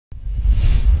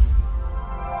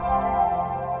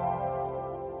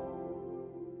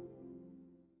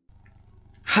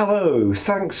Hello,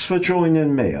 thanks for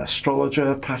joining me,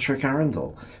 astrologer Patrick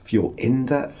Arundell, for your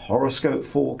in-depth horoscope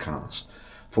forecast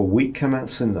for week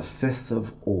commencing the 5th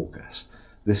of August.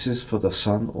 This is for the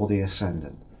Sun or the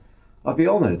Ascendant. I'd be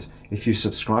honoured if you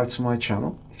subscribe to my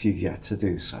channel if you've yet to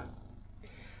do so.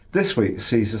 This week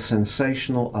sees a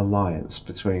sensational alliance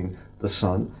between the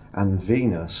Sun and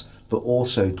Venus, but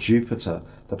also Jupiter,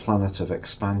 the planet of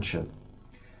expansion.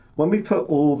 When we put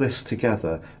all this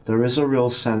together, there is a real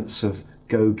sense of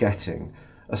go-getting,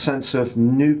 a sense of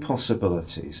new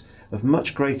possibilities, of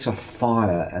much greater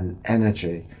fire and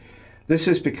energy. This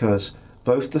is because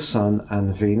both the Sun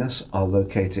and Venus are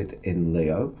located in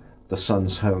Leo, the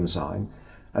Sun's home sign,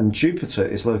 and Jupiter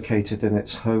is located in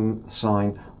its home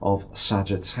sign of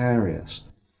Sagittarius.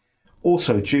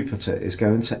 Also, Jupiter is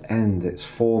going to end its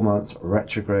 4-month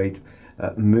retrograde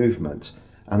movement,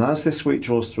 and as this week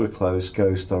draws to a close,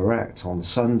 goes direct on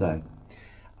Sunday.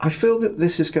 I feel that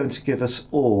this is going to give us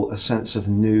all a sense of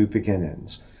new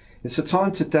beginnings. It's a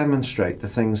time to demonstrate the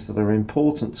things that are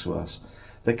important to us.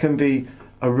 There can be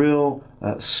a real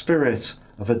spirit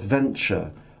of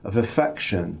adventure, of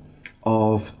affection,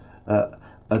 of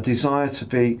a desire to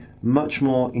be much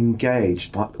more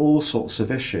engaged by all sorts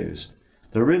of issues.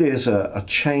 There really is a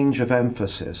change of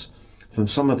emphasis from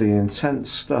some of the intense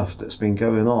stuff that's been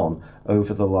going on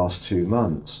over the last 2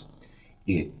 months.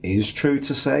 It is true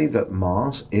to say that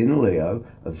Mars in Leo,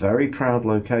 a very proud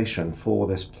location for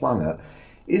this planet,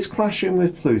 is clashing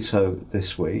with Pluto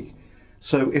this week.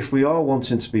 So if we are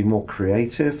wanting to be more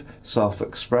creative,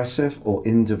 self-expressive or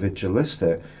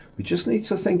individualistic, we just need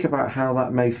to think about how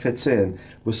that may fit in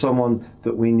with someone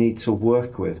that we need to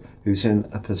work with who's in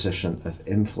a position of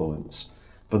influence.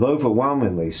 But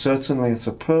overwhelmingly, certainly at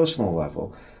a personal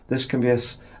level, this can be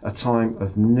a time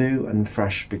of new and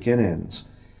fresh beginnings.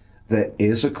 There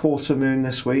is a quarter moon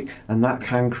this week, and that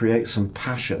can create some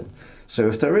passion. So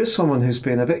if there is someone who's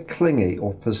been a bit clingy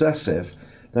or possessive,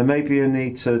 there may be a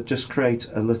need to just create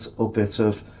a little bit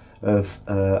of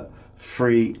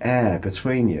free air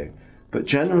between you. But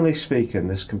generally speaking,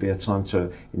 this can be a time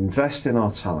to invest in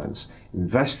our talents,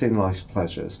 invest in life's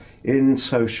pleasures, in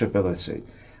sociability,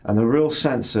 and a real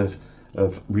sense of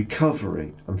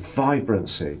recovery and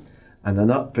vibrancy and an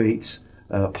upbeat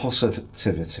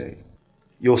positivity.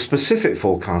 Your specific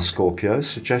forecast, Scorpio,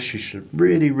 suggests you should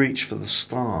really reach for the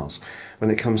stars when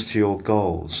it comes to your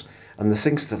goals and the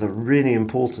things that are really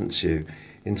important to you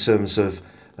in terms of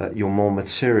your more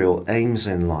material aims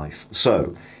in life.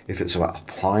 So, if it's about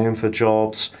applying for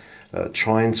jobs,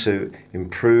 trying to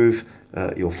improve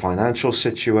your financial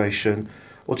situation,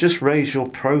 or just raise your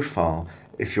profile,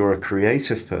 if you're a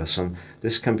creative person,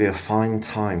 this can be a fine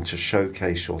time to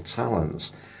showcase your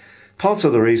talents. Part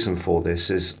of the reason for this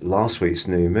is last week's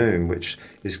new moon, which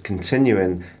is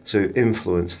continuing to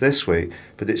influence this week,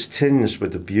 but it's tinged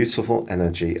with the beautiful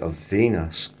energy of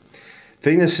Venus.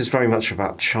 Venus is very much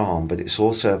about charm, but it's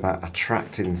also about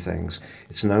attracting things.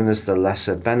 It's known as the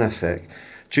lesser benefic.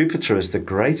 Jupiter is the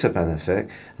greater benefic,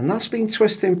 and that's been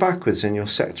twisting backwards in your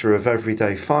sector of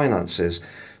everyday finances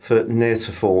for near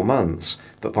to 4 months.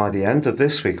 But by the end of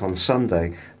this week on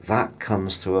Sunday, that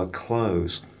comes to a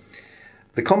close.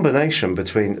 The combination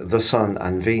between the Sun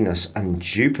and Venus and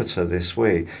Jupiter this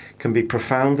week can be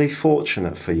profoundly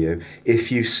fortunate for you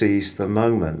if you seize the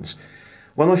moment.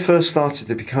 When I first started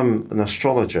to become an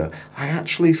astrologer, I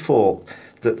actually thought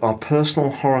that our personal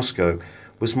horoscope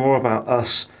was more about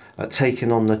us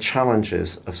taking on the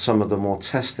challenges of some of the more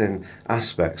testing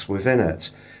aspects within it.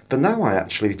 But now I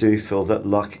actually do feel that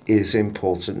luck is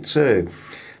important too.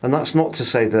 And that's not to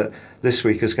say that this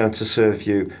week is going to serve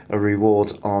you a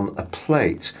reward on a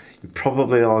plate. You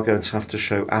probably are going to have to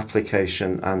show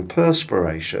application and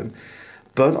perspiration,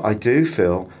 but I do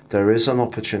feel there is an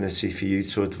opportunity for you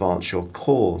to advance your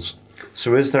cause.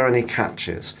 So is there any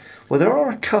catches? Well, there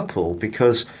are a couple,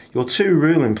 because your 2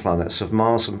 ruling planets of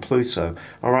Mars and Pluto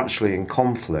are actually in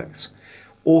conflict.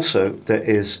 Also, there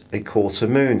is a quarter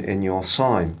moon in your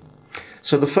sign.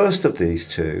 So the first of these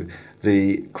two,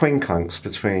 the quincunx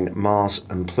between Mars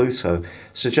and Pluto,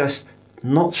 suggests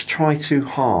not to try too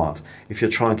hard if you're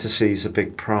trying to seize a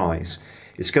big prize.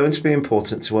 It's going to be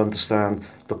important to understand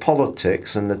the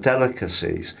politics and the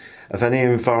delicacies of any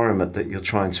environment that you're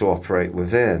trying to operate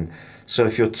within. So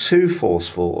if you're too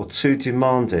forceful or too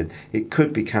demanding, it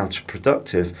could be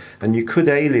counterproductive, and you could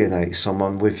alienate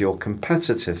someone with your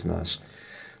competitiveness.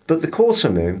 But the quarter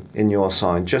moon in your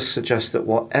sign just suggests that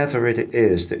whatever it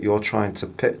is that you're trying to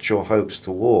pitch your hopes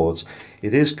towards,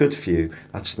 it is good for you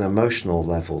at an emotional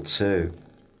level too.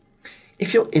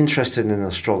 If you're interested in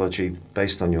astrology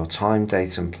based on your time,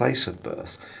 date and place of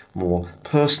birth, more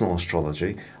personal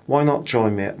astrology, why not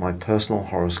join me at my personal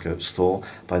horoscope store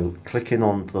by clicking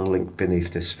on the link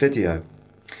beneath this video.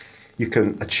 You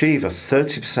can achieve a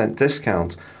 30%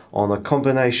 discount on a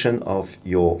combination of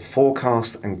your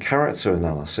forecast and character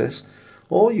analysis,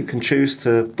 or you can choose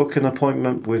to book an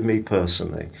appointment with me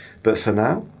personally. But for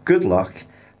now, good luck,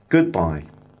 goodbye.